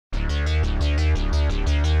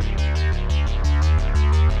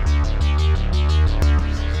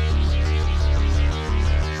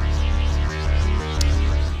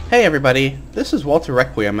Hey everybody, this is Walter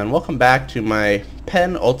Requiem, and welcome back to my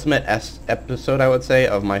penultimate episode, I would say,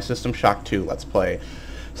 of my System Shock 2 Let's Play.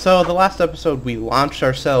 So, the last episode we launched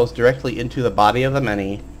ourselves directly into the body of the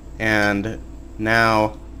many, and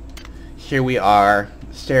now here we are,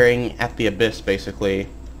 staring at the abyss, basically,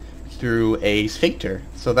 through a sphincter.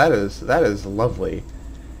 So that is lovely.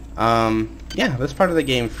 Yeah, this part of the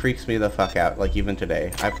game freaks me the fuck out, like even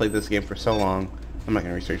today. I played this game for so long. I'm not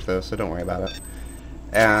going to research those, so don't worry about it.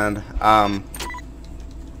 And,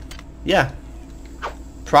 yeah.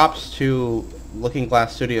 Props to Looking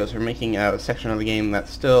Glass Studios for making a section of the game that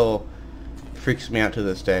still freaks me out to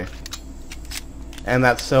this day. And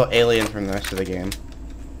that's so alien from the rest of the game.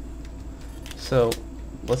 So,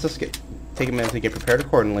 let's just take a minute to get prepared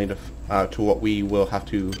accordingly to what we will have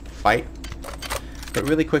to fight. But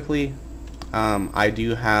really quickly, I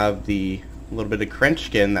do have the little bit of Crench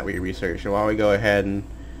skin that we researched, and while we go ahead and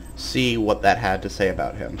see what that had to say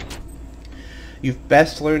about him. You've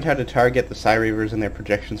best learned how to target the Psi Reavers and their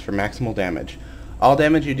projections for maximal damage. All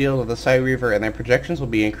damage you deal to the Psi Reaver and their projections will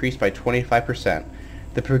be increased by 25%.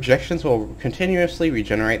 The projections will continuously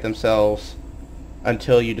regenerate themselves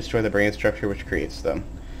until you destroy the brain structure which creates them.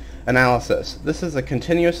 Analysis. This is a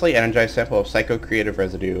continuously energized sample of psycho-creative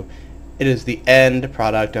residue. It is the end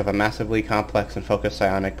product of a massively complex and focused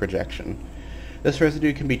psionic projection. This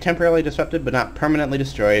residue can be temporarily disrupted but not permanently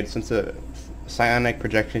destroyed, since a psionic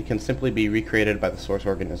projection can simply be recreated by the source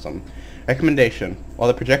organism. Recommendation. While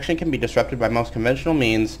the projection can be disrupted by most conventional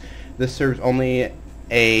means, this serves only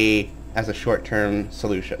as a short-term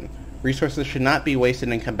solution. Resources should not be wasted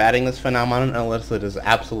in combating this phenomenon unless it is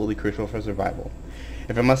absolutely crucial for survival.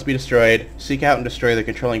 If it must be destroyed, seek out and destroy the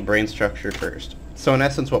controlling brain structure first. So in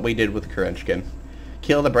essence what we did with Kerenchkin.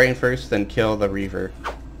 Kill the brain first, then kill the Reaver.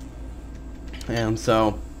 And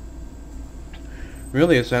so,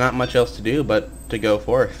 really there's not much else to do but to go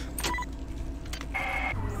forth.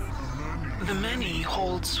 The many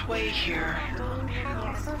hold sway here.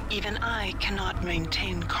 Even I cannot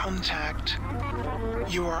maintain contact.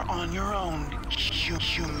 You are on your own,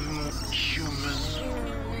 human.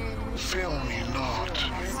 Fail me not.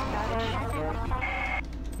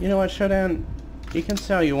 You know what, Showdown? You can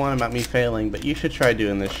say all you want about me failing, but you should try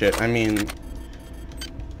doing this shit. I mean,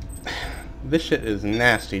 this shit is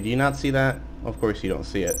nasty. Do you not see that? Of course you don't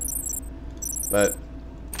see it. But,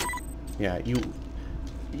 yeah, you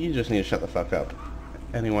just need to shut the fuck up.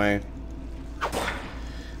 Anyway.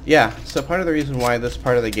 Yeah, so part of the reason why this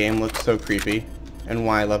part of the game looks so creepy, and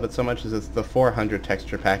why I love it so much, is it's the 400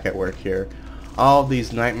 texture pack at work here. All of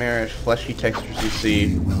these nightmarish, fleshy textures you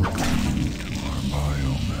see.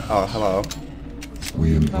 Oh, hello.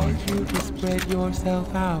 We invite you to spread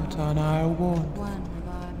yourself out on our ward.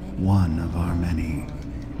 One of our many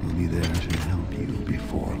will be there to help you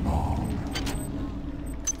before long.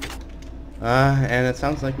 And it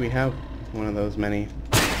sounds like we have one of those many.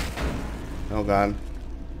 Oh god.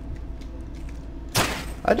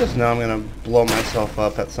 I just know I'm gonna blow myself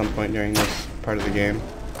up at some point during this part of the game.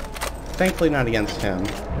 Thankfully not against him.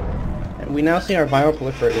 And we now see our viral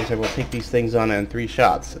proliferators able to take these things on in 3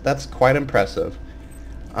 shots. That's quite impressive.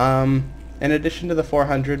 In addition to the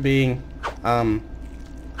 400 being,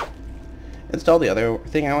 installed, the other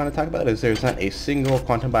thing I want to talk about is there's not a single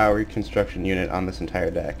quantum bioreconstruction unit on this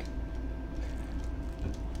entire deck.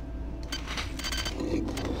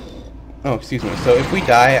 Oh, excuse me. So if we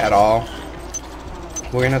die at all,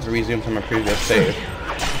 we're going to have to resume from a previous save.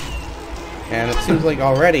 And it seems like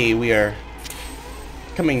already we are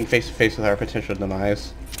coming face to face with our potential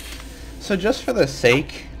demise. So just for the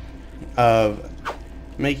sake of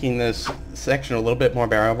making this section a little bit more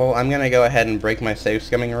bearable, I'm going to go ahead and break my save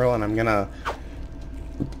skimming rule, and I'm going to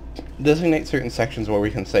designate certain sections where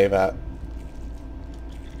we can save at.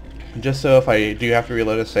 Just so if I do have to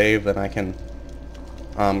reload a save, then I can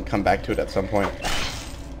come back to it at some point.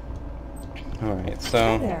 Alright,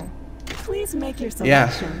 so Hey there. Please make your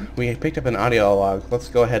selection. yeah, we picked up an audio log. Let's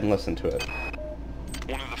go ahead and listen to it.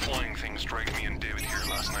 One of the flying things dragged me and David here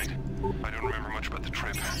last night. I don't remember much about the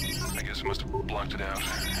trip. I guess I must have blocked it out,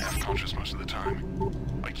 half-conscious most of the time.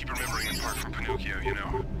 I keep remembering in part from Pinocchio, you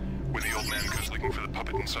know, where the old man goes looking for the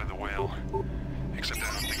puppet inside the whale. Except I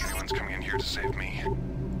don't think anyone's coming in here to save me.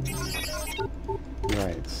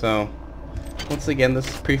 Right, so once again, this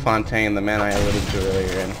is Prefontaine, the man I alluded to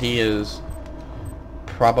earlier, and he is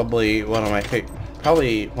probably one of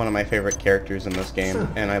my favorite characters in this game,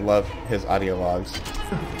 and I love his audio logs.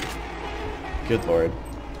 Good lord.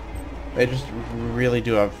 They just really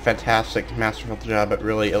do a fantastic, masterful job at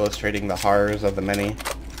really illustrating the horrors of the many.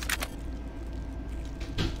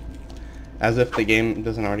 As if the game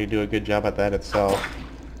doesn't already do a good job at that itself.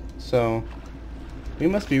 So, We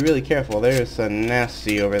must be really careful. There's a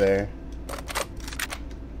nasty over there.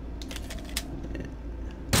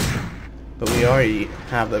 But we already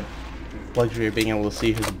have the luxury of being able to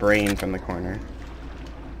see his brain from the corner.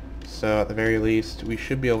 So at the very least, we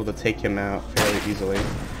should be able to take him out fairly easily.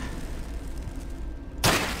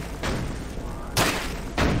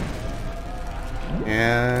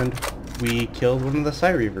 And we killed one of the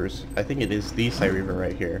Psi Reavers. I think it is the Psi Reaver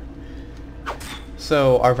right here.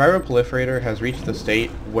 So our viral proliferator has reached the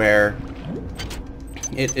state where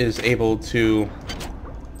it is able to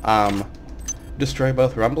destroy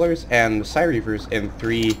both rumblers and Psi Reavers in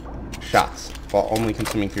 3 shots while only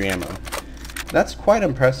consuming 3 ammo. That's quite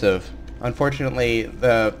impressive. Unfortunately,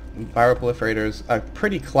 the viral proliferator is a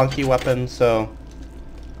pretty clunky weapon, so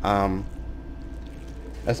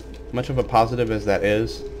as much of a positive as that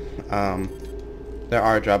is, there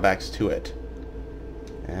are drawbacks to it.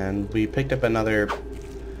 And we picked up another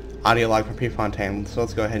audio log from Prefontaine, so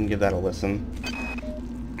let's go ahead and give that a listen.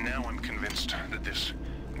 Now I'm convinced that this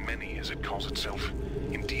many, as it calls itself,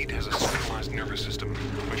 indeed has a centralized nervous system,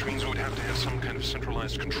 which means it would have to have some kind of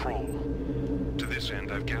centralized control. To this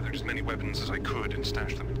end, I've gathered as many weapons as I could and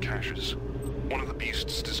stashed them in caches. One of the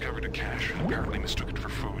beasts discovered a cache and apparently mistook it for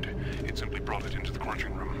food. It simply brought it into the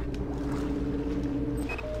quarantine room.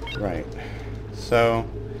 Right. So,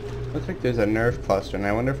 looks like there's a nerve cluster, and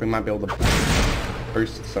I wonder if we might be able to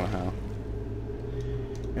burst it somehow.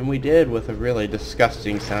 And we did with a really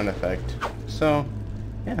disgusting sound effect. So,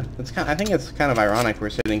 yeah, I think it's kind of ironic we're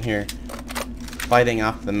sitting here fighting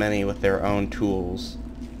off the many with their own tools.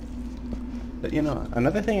 But, you know,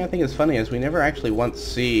 another thing I think is funny is we never actually once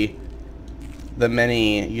see the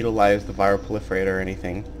many utilize the viral proliferator or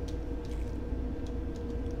anything.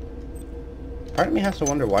 Part of me has to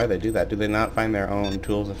wonder why they do that. Do they not find their own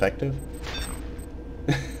tools effective?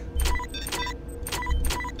 I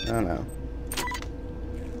don't know.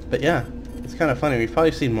 But yeah, it's kind of funny. We've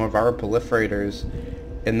probably seen more viral proliferators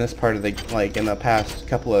in this part of the, like, in the past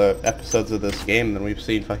couple of episodes of this game than we've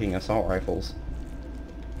seen fucking assault rifles.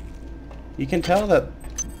 You can tell that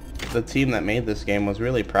the team that made this game was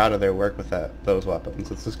really proud of their work with those weapons.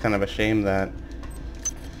 It's just kind of a shame that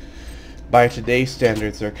by today's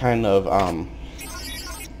standards they're kind of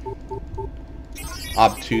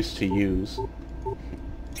obtuse to use.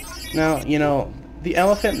 Now, you know, the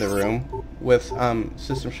elephant in the room with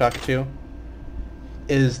System Shock 2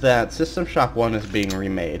 is that System Shock 1 is being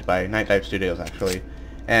remade by Night Dive Studios, actually,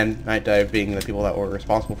 and Night Dive being the people that were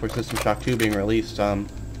responsible for System Shock 2 being released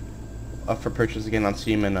up for purchase again on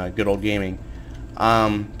Steam and Good Old Gaming.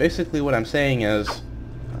 Basically what I'm saying is,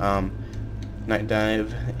 Night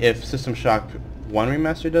Dive, if System Shock 1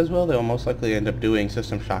 Remastered does well, they'll most likely end up doing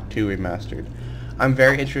System Shock 2 Remastered. I'm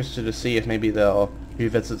very interested to see if maybe they'll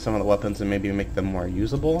revisit some of the weapons and maybe make them more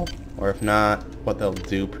usable, or if not, what they'll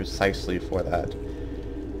do precisely for that.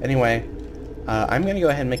 Anyway, I'm going to go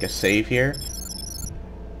ahead and make a save here,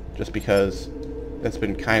 just because it's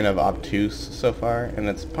been kind of obtuse so far, and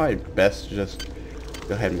it's probably best to just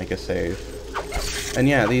go ahead and make a save. And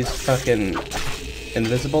yeah, these fucking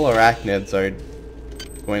invisible arachnids are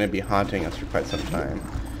going to be haunting us for quite some time.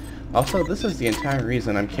 Also, this is the entire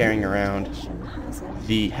reason I'm carrying around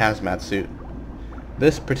the hazmat suit.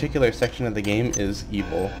 This particular section of the game is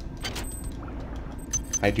evil.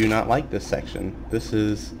 I do not like this section. This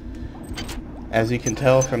is, as you can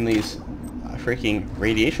tell from these freaking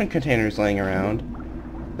radiation containers laying around,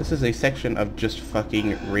 this is a section of just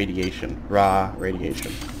fucking radiation. Raw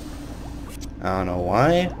radiation. I don't know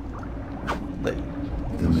why. But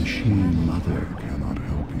the machine mother cannot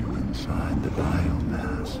help you inside the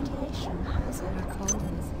biomass.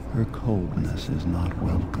 Her coldness is not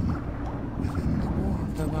welcome within the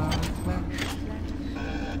warmth of our flesh.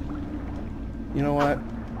 You know what?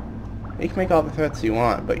 You can make all the threats you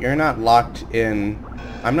want, but you're not locked in...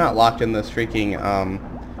 I'm not locked in this freaking,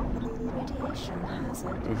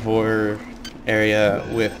 Vor area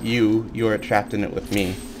with you. You are trapped in it with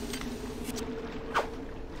me.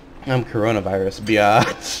 I'm coronavirus,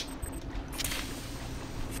 biatch.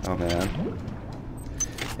 Oh man.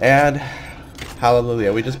 And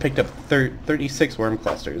hallelujah, we just picked up 36 worm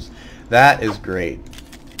clusters. That is great.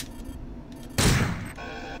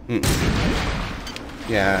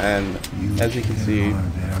 Yeah, and as you can see,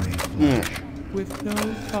 with no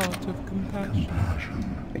thought of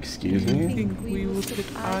compassion. Excuse Do you me? think we will sit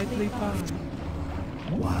idly by?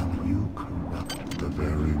 While you corrupt the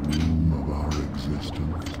very womb of our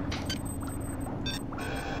existence.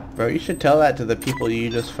 Bro, you should tell that to the people you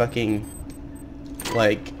just fucking,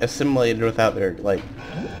 like, assimilated without their, like,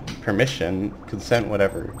 permission, consent,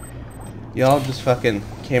 whatever. Y'all just fucking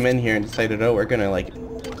came in here and decided, oh, we're gonna, like,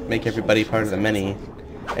 make everybody part of the many.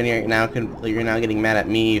 and you're now getting mad at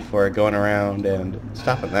me for going around and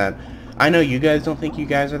stopping that. I know you guys don't think you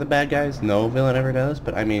guys are the bad guys. No villain ever does,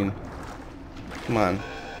 but I mean, come on,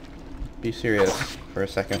 be serious for a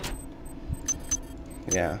second.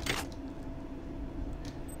 Yeah.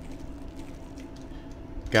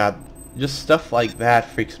 God, just stuff like that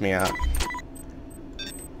freaks me out.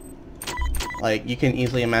 Like, you can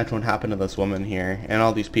easily imagine what happened to this woman here and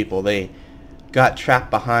all these people. They got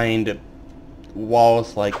trapped behind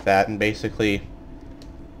walls like that, and basically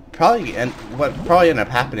what probably ended up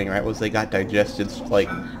happening, right, was they got digested like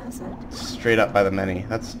straight up by the many.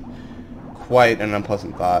 That's quite an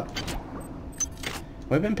unpleasant thought.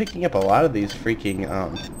 We've been picking up a lot of these freaking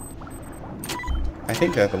I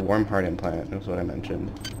think that's a warm heart implant is what I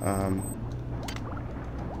mentioned.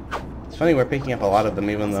 It's funny we're picking up a lot of them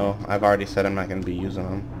even though I've already said I'm not going to be using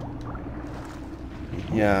them.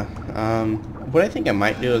 Yeah, what I think I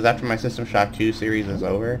might do is after my System Shock 2 series is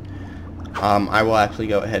over, I will actually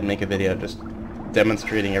go ahead and make a video just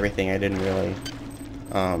demonstrating everything I didn't really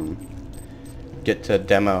get to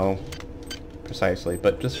demo precisely.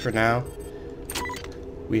 But just for now,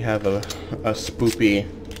 we have a spoopy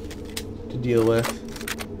to deal with.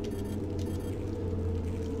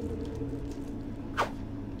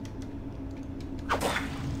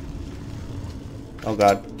 Oh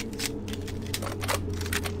god.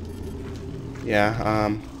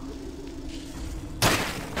 Yeah,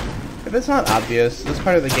 if it's not obvious, this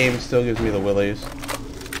part of the game still gives me the willies.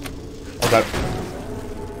 Oh god.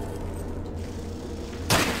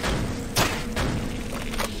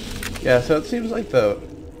 Yeah, so it seems like the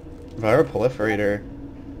viral proliferator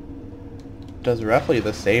does roughly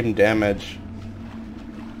the same damage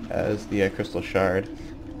as the crystal shard.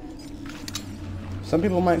 Some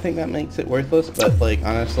people might think that makes it worthless, but like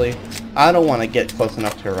honestly, I don't want to get close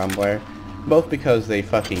enough to a rumbler, both because they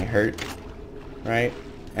fucking hurt, right,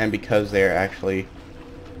 and because they're actually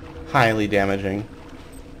highly damaging.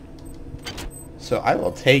 So I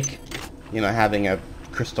will take, you know, having a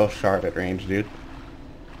crystal shard at range, dude.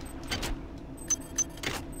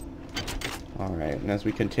 Alright, and as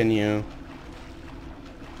we continue...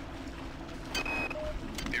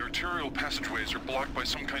 The arterial passageways are blocked by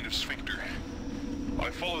some kind of sphincter. I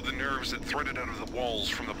followed the nerves that threaded out of the walls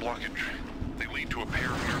from the blockage. They lead to a pair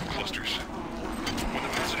of nerve clusters. When the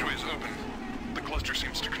passageway is open, the cluster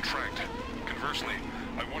seems to contract. Conversely,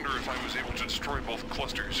 I wonder if I was able to destroy both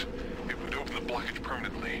clusters. It would open the blockage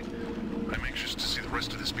permanently. I'm anxious to see the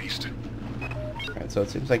rest of this beast. Alright, so it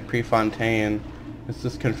seems like Prefontaine is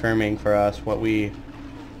just confirming for us what we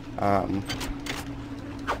caught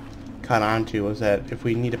on to, was that if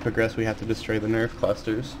we need to progress we have to destroy the nerve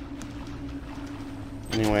clusters.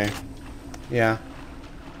 Anyway, yeah.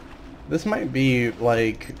 This might be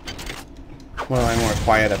like one of my more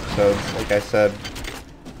quiet episodes. Like I said,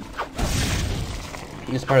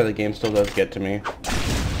 this part of the game still does get to me.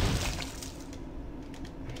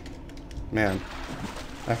 Man,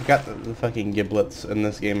 I forgot that the fucking giblets in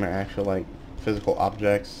this game are actual like physical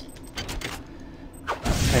objects.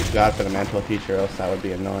 Thank God for the mantle feature, else that would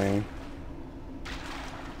be annoying.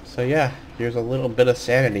 So yeah, here's a little bit of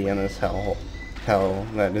sanity in this hell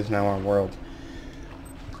that is now our world.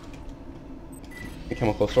 The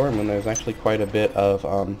chemical storm, and there's actually quite a bit of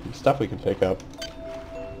stuff we can pick up.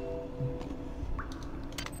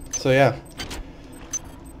 So yeah,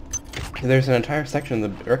 there's an entire section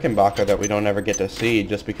of the Rickenbacker that we don't ever get to see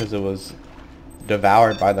just because it was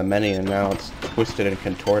devoured by the many, and now it's twisted and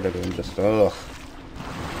contorted and just ugh.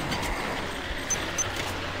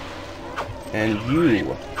 And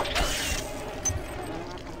you.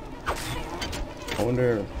 I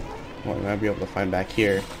wonder what I might be able to find back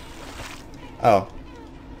here. Oh.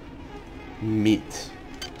 Meat.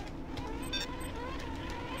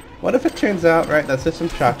 What if it turns out, right, that System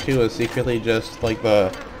Shock 2 is secretly just like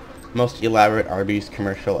the most elaborate Arby's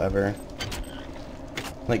commercial ever?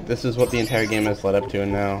 Like, this is what the entire game has led up to,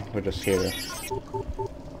 and now we're just here.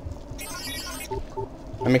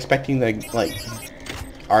 I'm expecting the, like,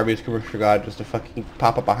 Arby's commercial god just to fucking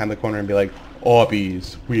pop up behind the corner and be like,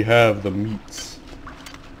 Arby's, we have the meats.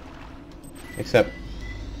 Except,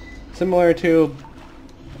 similar to,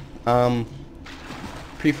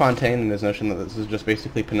 Prefontaine and this notion that this is just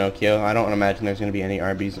basically Pinocchio, I don't imagine there's going to be any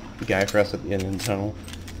Arby's guy for us at the end of the tunnel.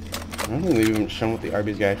 I don't think they've even shown what the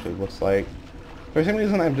Arby's guy actually looks like. For some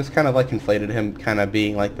reason, I've just kind of, like, conflated him kind of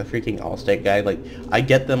being, like, the freaking Allstate guy. Like, I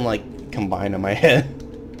get them, like, combined in my head.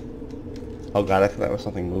 Oh god, I thought that was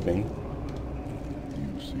something moving.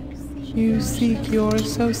 You seek your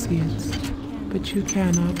associates, but you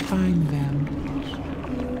cannot find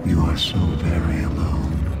them. You are so very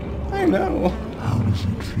alone. I know. How does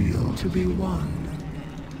it feel To be one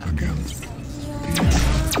against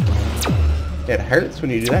It hurts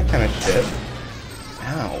when you do that kind of shit.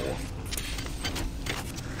 Ow.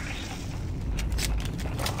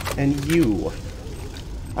 And you.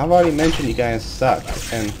 I've already mentioned you guys suck.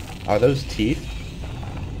 And are those teeth?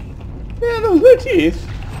 Yeah, those are teeth.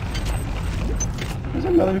 Those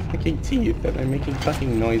are motherfucking teeth that are making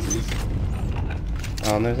fucking noises.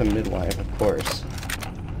 Oh, and there's a midwife, of course.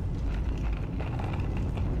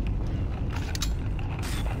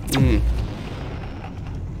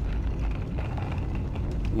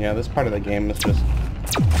 Yeah, this part of the game is just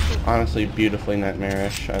honestly beautifully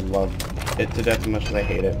nightmarish. I love it to death as much as I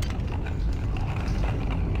hate it.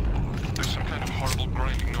 There's some kind of horrible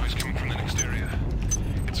grinding noise coming from the next area.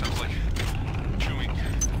 It sounds like chewing.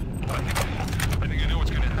 I think I know what's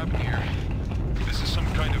going to happen here. This is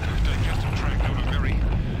some kind of digestive tract of a very,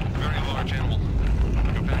 very large animal.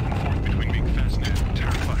 I go back and forth between being fascinated and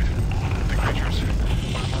terrified. The creatures are a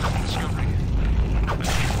modern discovery. I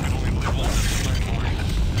think I can only live longer than learn more.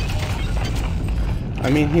 I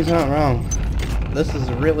mean, he's not wrong. This is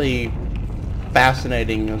really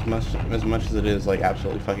fascinating as much as it is like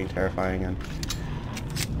absolutely fucking terrifying. And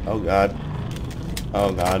oh god,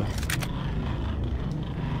 oh god,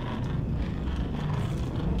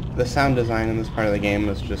 the sound design in this part of the game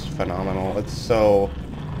is just phenomenal. It's so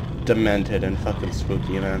demented and fucking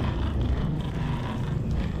spooky, man.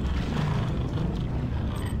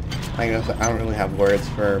 I guess I don't really have words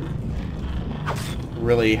for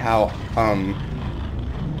really how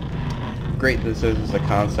great this is as a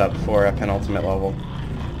concept for a penultimate level.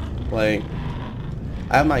 Like,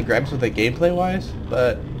 I have my gripes with it gameplay wise,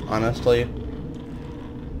 but honestly,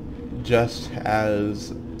 just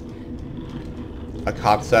as a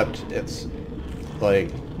concept, it's like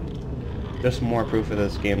just more proof of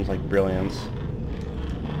this game's like brilliance.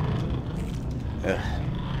 Ugh.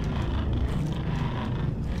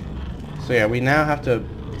 So yeah, we now have to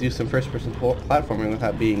do some first-person platforming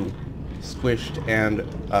without being squished and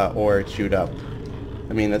or chewed up.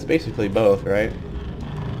 I mean, that's basically both, right?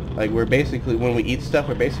 Like, we're basically, when we eat stuff,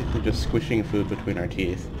 we're basically just squishing food between our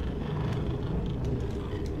teeth.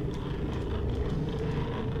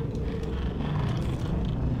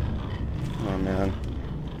 Oh man.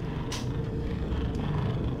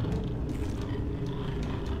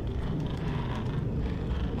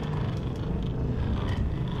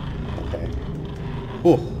 Okay.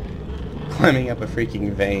 Whew. Climbing up a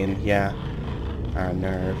freaking vein, yeah. Or a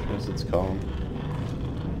nerve, as it's called.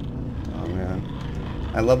 Oh man.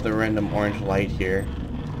 I love the random orange light here.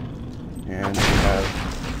 And we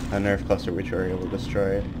have a nerve cluster which we're able to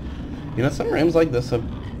destroy. You know, some rooms like this of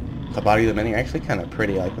the Body of the Many are actually kind of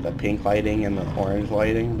pretty, like with the pink lighting and the orange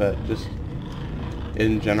lighting, but just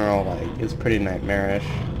in general, like, it's pretty nightmarish.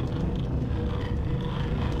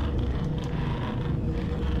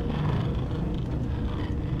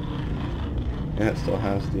 And it still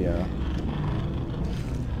has the,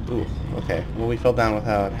 ooh, okay. Well, we fell down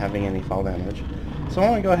without having any fall damage. So I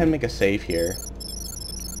want to go ahead and make a save here.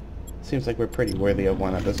 Seems like we're pretty worthy of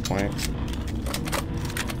one at this point.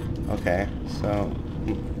 Okay, so...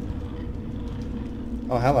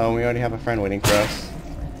 Oh, hello, we already have a friend waiting for us.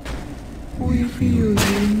 We feel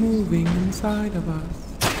you moving inside of us.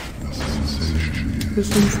 The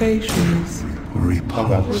sensation is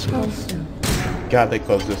repulsive. God, they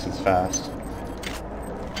close this as fast.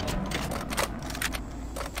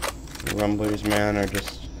 The rumblers, man, are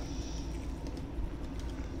just...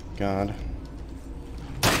 God.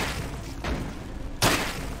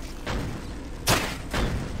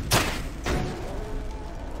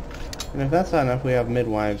 And if that's not enough, we have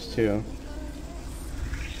midwives, too.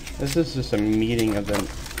 This is just a meeting of the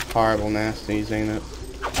horrible nasties, ain't it?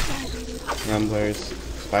 Rumblers,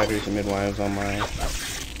 spiders, and midwives, oh my.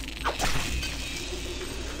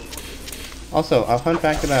 Also, a fun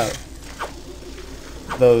fact about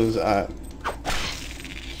those,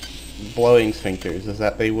 blowing sphincters is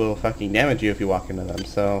that they will fucking damage you if you walk into them,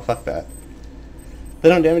 so fuck that. They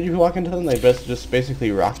don't damage you if you walk into them, they just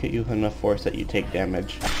basically rocket you with enough force that you take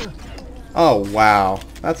damage. Oh wow,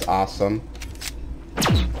 that's awesome.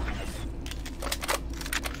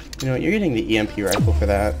 You know what, you're getting the EMP rifle for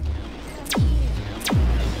that.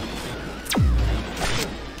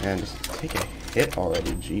 And just take a hit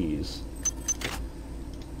already, jeez.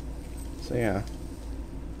 So yeah.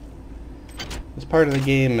 This part of the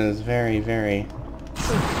game is very, very...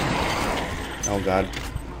 Oh god.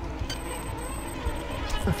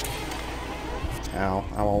 Ow.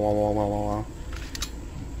 Ow, ow, ow, ow, ow, ow.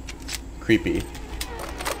 Creepy.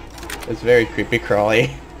 It's very creepy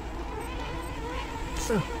crawly.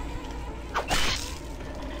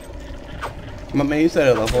 I'm amazed that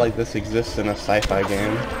a level like this exists in a sci-fi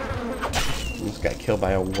game. Just got killed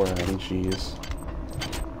by a worm, jeez.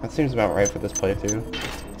 That seems about right for this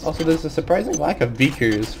playthrough. Also, there's a surprising lack of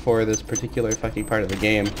beakers for this particular fucking part of the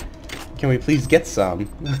game. Can we please get some?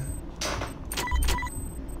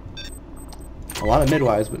 A lot of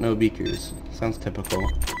midwives, but no beakers. Sounds typical.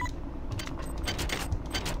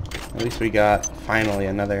 At least we got, finally,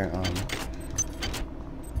 another,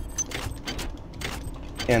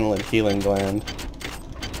 annelid healing gland.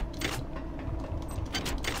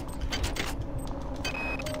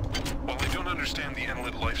 While I don't understand the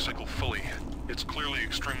annelid life cycle fully, it's clearly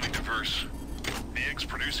extremely diverse. The eggs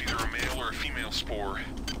produce either a male or a female spore.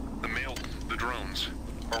 The male, the drones,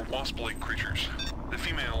 are wasp-like creatures. The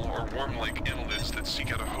female are worm-like annelids that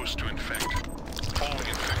seek out a host to infect. Following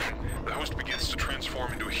infection, the host begins to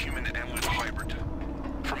transform into a human annelid hybrid.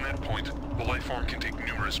 From that point, the life form can take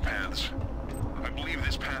numerous paths. I believe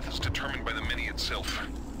this path is determined by the many itself.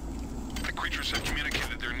 The creatures have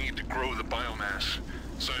communicated their need to grow the biomass,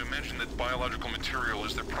 so I imagine that biological material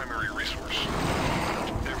is their primary resource.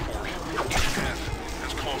 Therefore, each path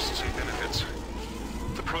has costs and benefits.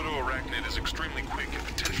 The proto-arachnid is extremely quick and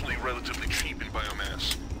potentially relatively cheap in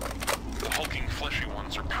biomass. The hulking, fleshy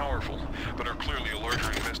ones are powerful, but are clearly a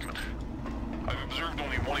larger investment. I've observed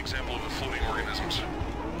only one example of the floating organisms.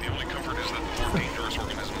 The only comfort is that the more dangerous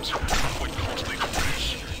organisms are quite costly to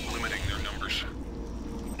produce, limiting their numbers.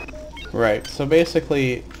 Right, so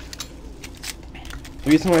basically, the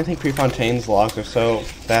reason why I think Prefontaine's logs are so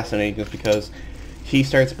fascinating is because he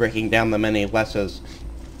starts breaking down the many less as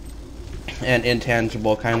an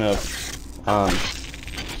intangible kind of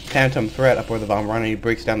phantom threat up where the Von he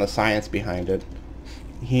breaks down the science behind it.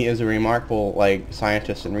 He is a remarkable, like,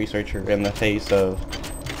 scientist and researcher in the face of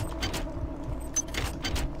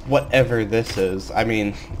whatever this is. I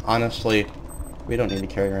mean, honestly, we don't need to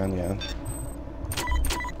carry around the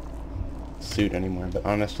suit anymore, but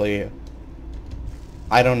honestly,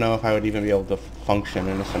 I don't know if I would even be able to function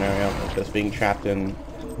in a scenario like this, being trapped in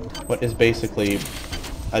what is basically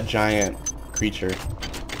a giant creature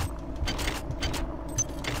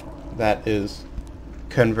that is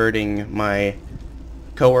converting my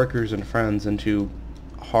coworkers and friends into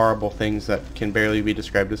horrible things that can barely be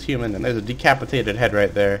described as human. And there's a decapitated head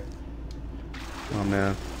right there. Oh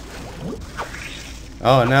man.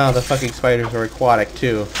 Oh no, the fucking spiders are aquatic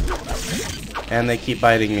too. And they keep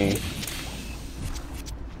biting me.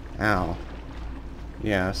 Ow.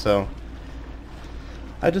 Yeah, so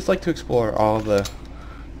I just like to explore all the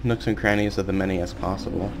nooks and crannies of the many as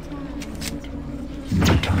possible. Your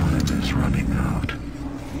time is running out.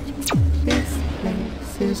 This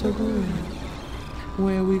place is a room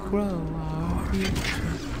where we grow our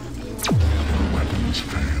future. Your weapons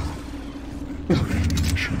fail. Your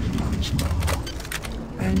ammunition runs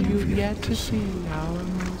low. And you've yet to see our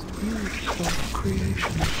most beautiful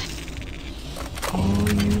creation. All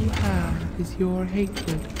you have is your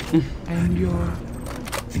hatred and your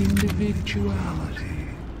individuality.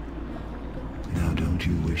 Now don't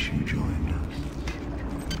you wish you joined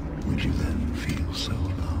us? Would you then feel so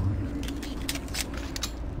alone?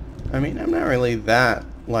 I mean, I'm not really that,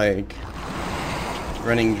 like,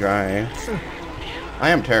 running dry. I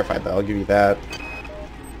am terrified though, I'll give you that.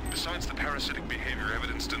 Besides the parasitic behavior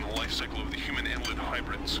evidenced in the life cycle of the human annelid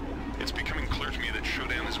hybrids, it's becoming clear to me that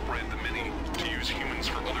Shodan has bred the many to use humans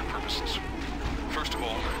for other purposes. First of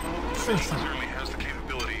all, it clearly has the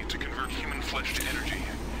capability to convert human flesh to energy.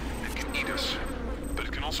 It can eat us, but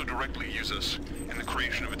it can also directly use us in the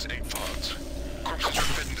creation of its egg pods. Corpses are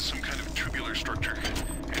fed into some kind of tubular structure,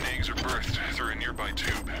 and eggs are birthed through a nearby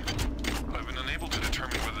tube. I've been unable to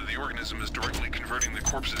determine whether the organism is directly converting the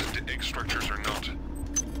corpses into egg structures or not,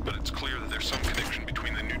 but it's clear that there's some connection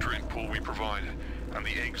between the nutrient pool we provide and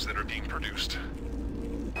the eggs that are being produced.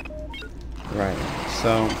 Right,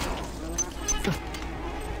 so...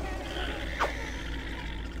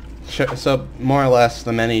 So, more or less,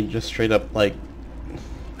 the many just straight up, like,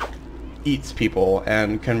 eats people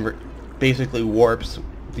and basically warps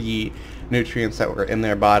the nutrients that were in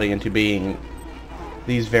their body into being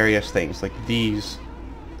these various things. Like, these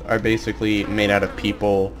are basically made out of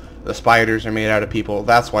people. The spiders are made out of people.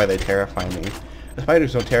 That's why they terrify me. The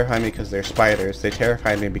spiders don't terrify me because they're spiders. They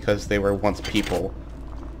terrify me because they were once people.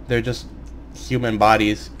 They're just human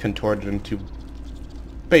bodies contorted into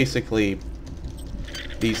basically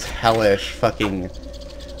these hellish fucking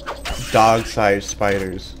dog-sized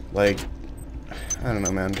spiders. Like, I don't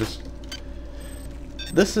know, man. Just,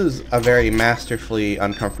 this is a very masterfully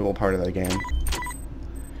uncomfortable part of the game.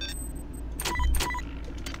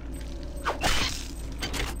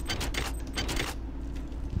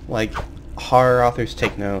 Like, horror authors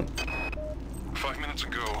take note.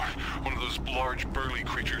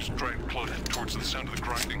 towards the sound of the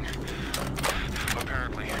grinding.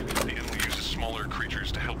 Apparently, the enemy uses smaller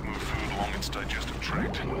creatures to help move food along its digestive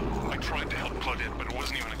tract. I tried to help Claudette, but it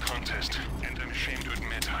wasn't even a contest. And I'm ashamed to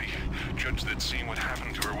admit, I judged that seeing what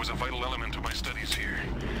happened to her was a vital element of my studies here.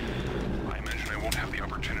 I imagine I won't have the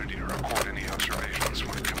opportunity to record any observations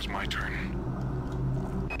when it comes my turn.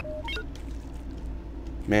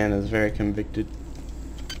 Man is very convicted.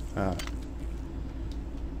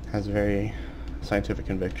 Has very scientific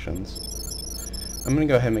convictions. I'm gonna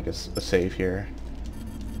go ahead and make a save here.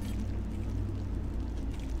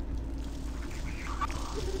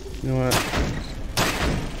 You know what?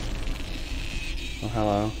 Oh,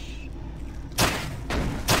 hello.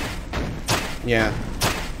 Yeah.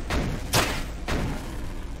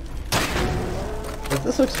 If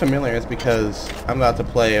this looks familiar, it's because I'm about to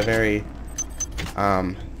play a very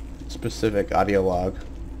specific audio log.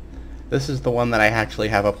 This is the one that I actually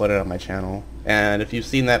have uploaded on my channel, and if you've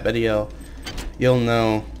seen that video, you'll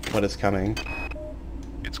know what is coming.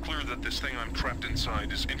 It's clear that this thing I'm trapped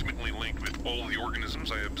inside is intimately linked with all the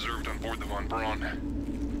organisms I observed on board the Von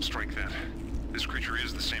Braun. Strike that. This creature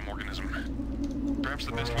is the same organism. Perhaps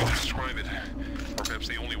the best way to describe it, or perhaps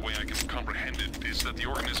the only way I can comprehend it, is that the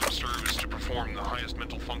organism serves to perform the highest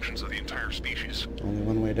mental functions of the entire species. Only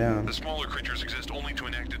one way down. The smaller creatures exist only to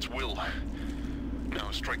enact its will. Now,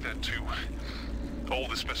 strike that too. All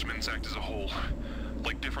the specimens act as a whole,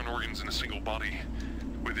 like different organs in a single body,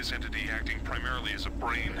 with this entity acting primarily as a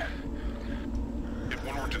brain. If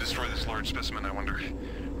one were to destroy this large specimen, I wonder,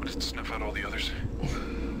 would it snuff out all the others?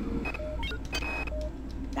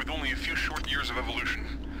 With only a few short years of evolution,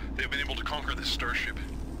 they have been able to conquer this starship,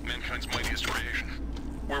 mankind's mightiest creation.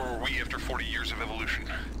 Where were we after 40 years of evolution?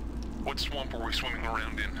 What swamp were we swimming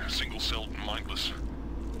around in, single-celled and mindless?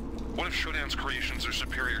 What if Shodan's creations are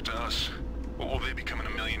superior to us? What will they become in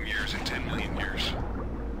 1 million years, in 10 million years?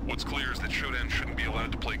 What's clear is that Shodan shouldn't be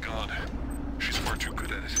allowed to play God. She's far too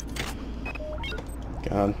good at it.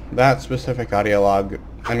 God, that specific audio log,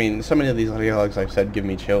 I mean, so many of these audio logs I've said give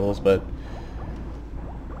me chills, but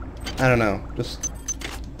I don't know, just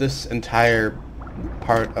this entire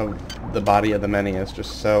part of the body of the many is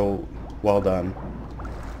just so well done.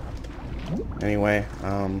 Anyway,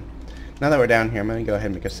 now that we're down here, I'm going to go ahead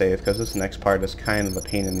and make a save, because this next part is kind of a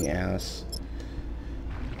pain in the ass.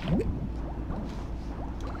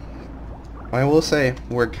 I will say,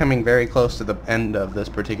 we're coming very close to the end of this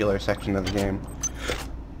particular section of the game.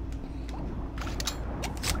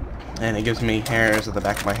 And it gives me hairs at the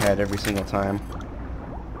back of my head every single time.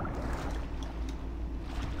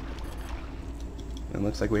 It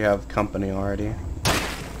looks like we have company already.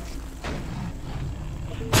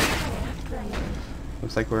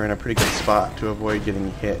 Looks like we're in a pretty good spot to avoid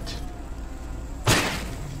getting hit.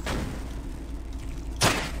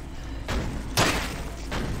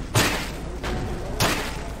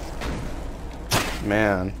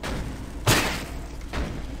 Man.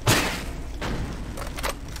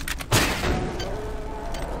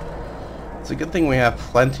 It's a good thing we have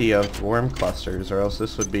plenty of worm clusters, or else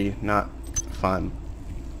this would be not fun.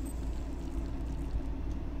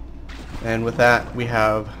 And with that, we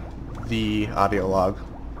have the audio log.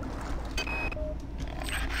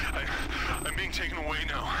 I'm being taken away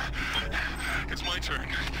now. It's my turn.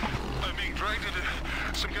 I'm being dragged into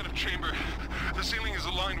some kind of chamber. The ceiling is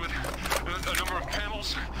aligned with a number of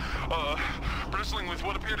panels, bristling with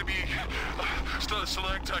what appear to be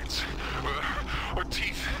stalactites or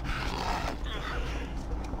teeth.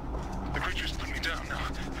 The creature's put me down now.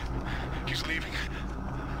 He's leaving.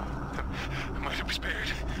 I might have been spared.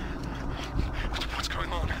 What's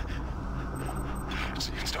going on?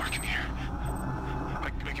 It's dark in here.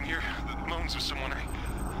 I can hear the moans of someone.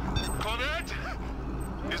 Claudette?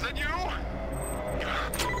 Is that you?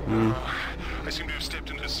 I seem to have stepped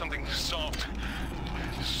into something soft,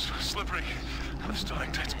 slippery. The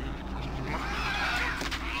stalactites.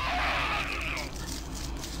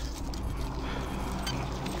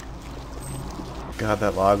 God,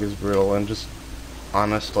 that log is brutal and just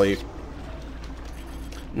honestly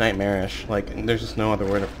nightmarish. Like, there's just no other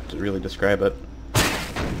word to really describe it.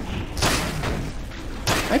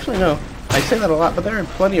 Actually, no. I say that a lot, but there are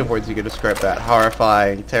plenty of words you could describe that.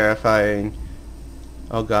 Horrifying, terrifying.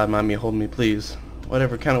 Oh God, mommy, hold me, please.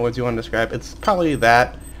 Whatever kind of words you want to describe. It's probably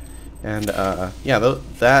that. And, yeah,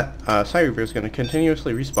 that Psi Reaver is going to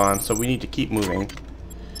continuously respawn, so we need to keep moving.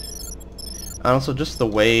 And also, just the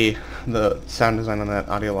way the sound design on that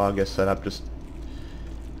audio log is set up, just,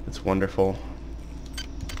 it's wonderful.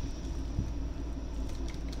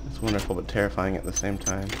 It's wonderful, but terrifying at the same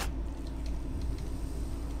time.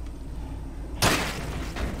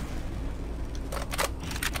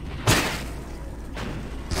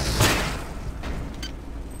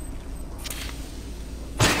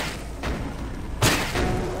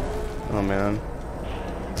 Oh man.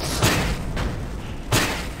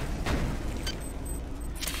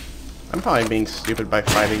 I'm probably being stupid by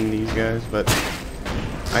fighting these guys, but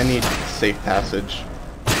I need safe passage.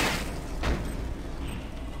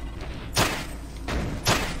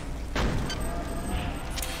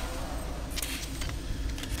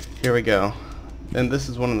 Here we go. And this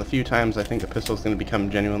is one of the few times I think the pistol is going to become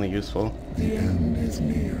genuinely useful. The end is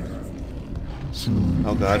near. Soon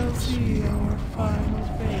Oh god. We'll see our final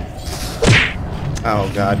face.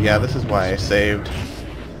 Oh god, yeah, this is why I saved.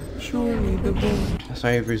 Surely the bullet.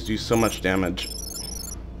 Psi Reavers do so much damage.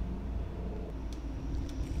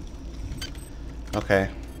 Okay.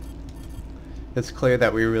 It's clear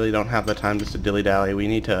that we really don't have the time just to dilly-dally. We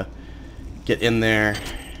need to get in there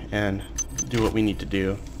and do what we need to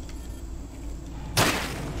do.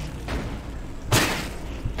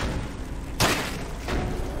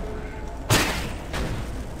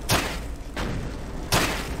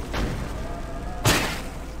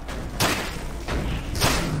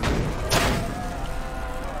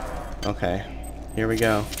 Okay, here we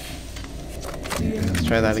go. Let's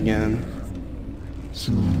try that again.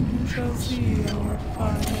 soon Shall see our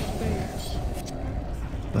final face.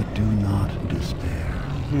 but do not despair.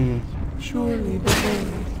 Surely the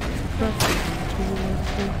void, preferable toward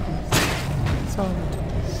focus, solitude.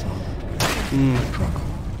 Struggle.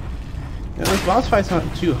 You know, this boss fight's not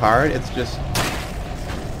too hard, it's just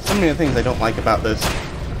so many things I don't like about this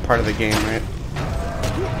part of the game, right?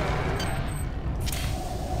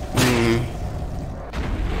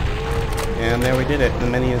 And there we did it, the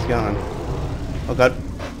mini is gone. Oh god.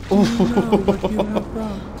 You know what you have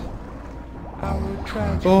wrought. Our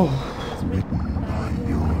tragedy. Oh. Written by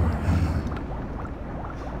your hand.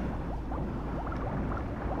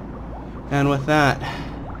 And with that,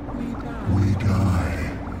 We die. We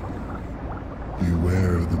die.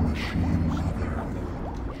 Beware the machine mother.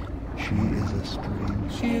 She is a stranger.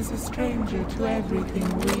 She is a stranger to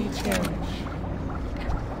everything we cherish.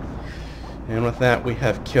 and with that we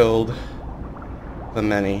have killed the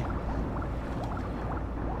many.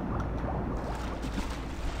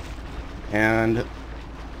 And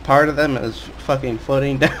part of them is fucking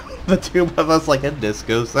floating down the tube of us like a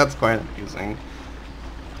disco, so that's quite amusing.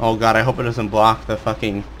 Oh god, I hope it doesn't block the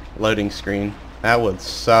fucking loading screen. That would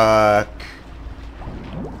suck.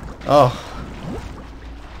 Oh.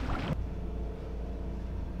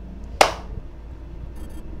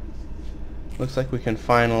 Looks like we can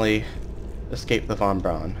finally escape the Von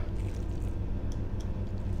Braun.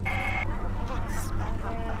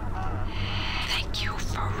 Thank you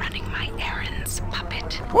for running my errands,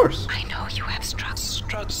 puppet. Of course. I know you have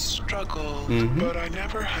Struggled, Mhm. but I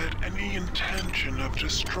never had any intention of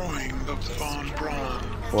destroying the Von Braun.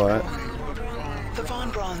 What? The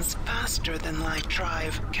Von Braun's faster than light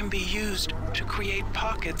drive can be used to create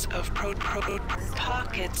pockets of proto-reality.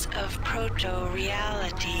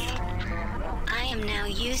 I am now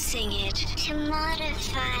using it to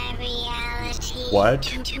modify reality. What?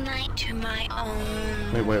 To my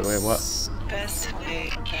own. Wait, what?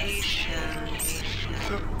 Specifications.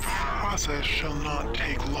 The process shall not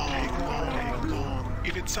take long.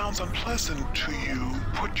 If it sounds unpleasant to you,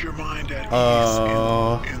 put your mind at ease,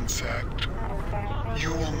 insect.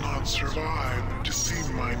 You will not survive to see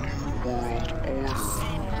my new world order.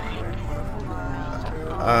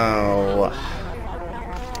 Oh.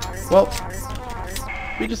 Well,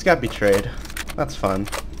 we just got betrayed. That's fun.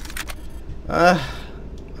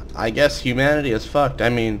 I guess humanity is fucked. I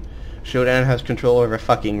mean, Shodan has control over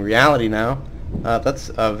fucking reality now. That's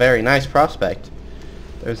a very nice prospect.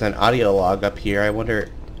 There's an audio log up here. I wonder...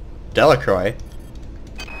 Delacroix?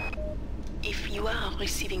 If you are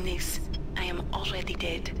receiving this, I am already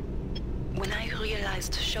dead. When I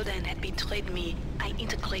realized Shodan had betrayed me, I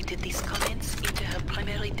integrated these comments into her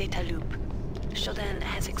primary data loop. Shodan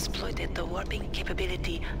has exploited the warping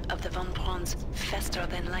capability of the Von Braun's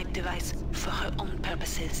faster-than-light device for her own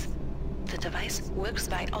purposes. The device works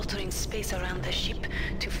by altering space around the ship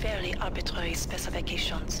to fairly arbitrary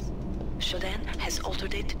specifications. Shodan has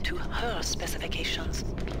altered it to her specifications.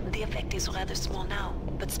 The effect is rather small now,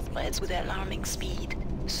 but spreads with alarming speed.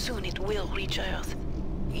 Soon it will reach Earth.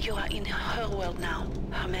 You are in her world now,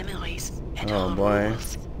 her memories, and Oh, her boy.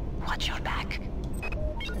 rules. Watch your back.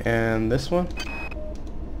 And this one?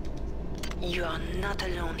 You are not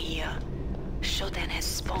alone here. Shodan has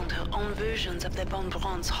spawned her own versions of the Von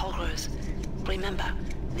Braun's horrors. Remember,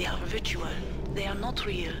 they are virtual. They are not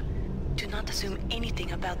real. Do not assume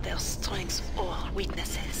anything about their strengths or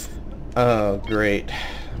weaknesses. Oh, great.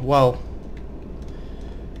 Well,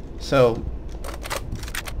 so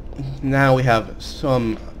now we have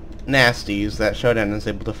some nasties that Shodan is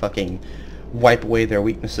able to fucking wipe away their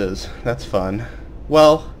weaknesses. That's fun.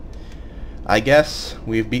 Well, I guess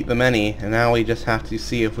we've beat the many, and now we just have to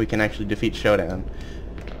see if we can actually defeat Shodan.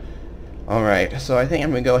 Alright, so I think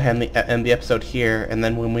I'm going to go ahead and end the episode here, and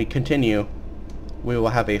then when we continue, we will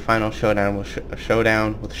have a final showdown with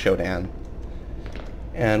Shodan.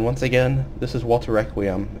 And once again, this is Walter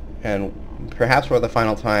Requiem, and perhaps for the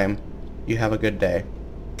final time, you have a good day.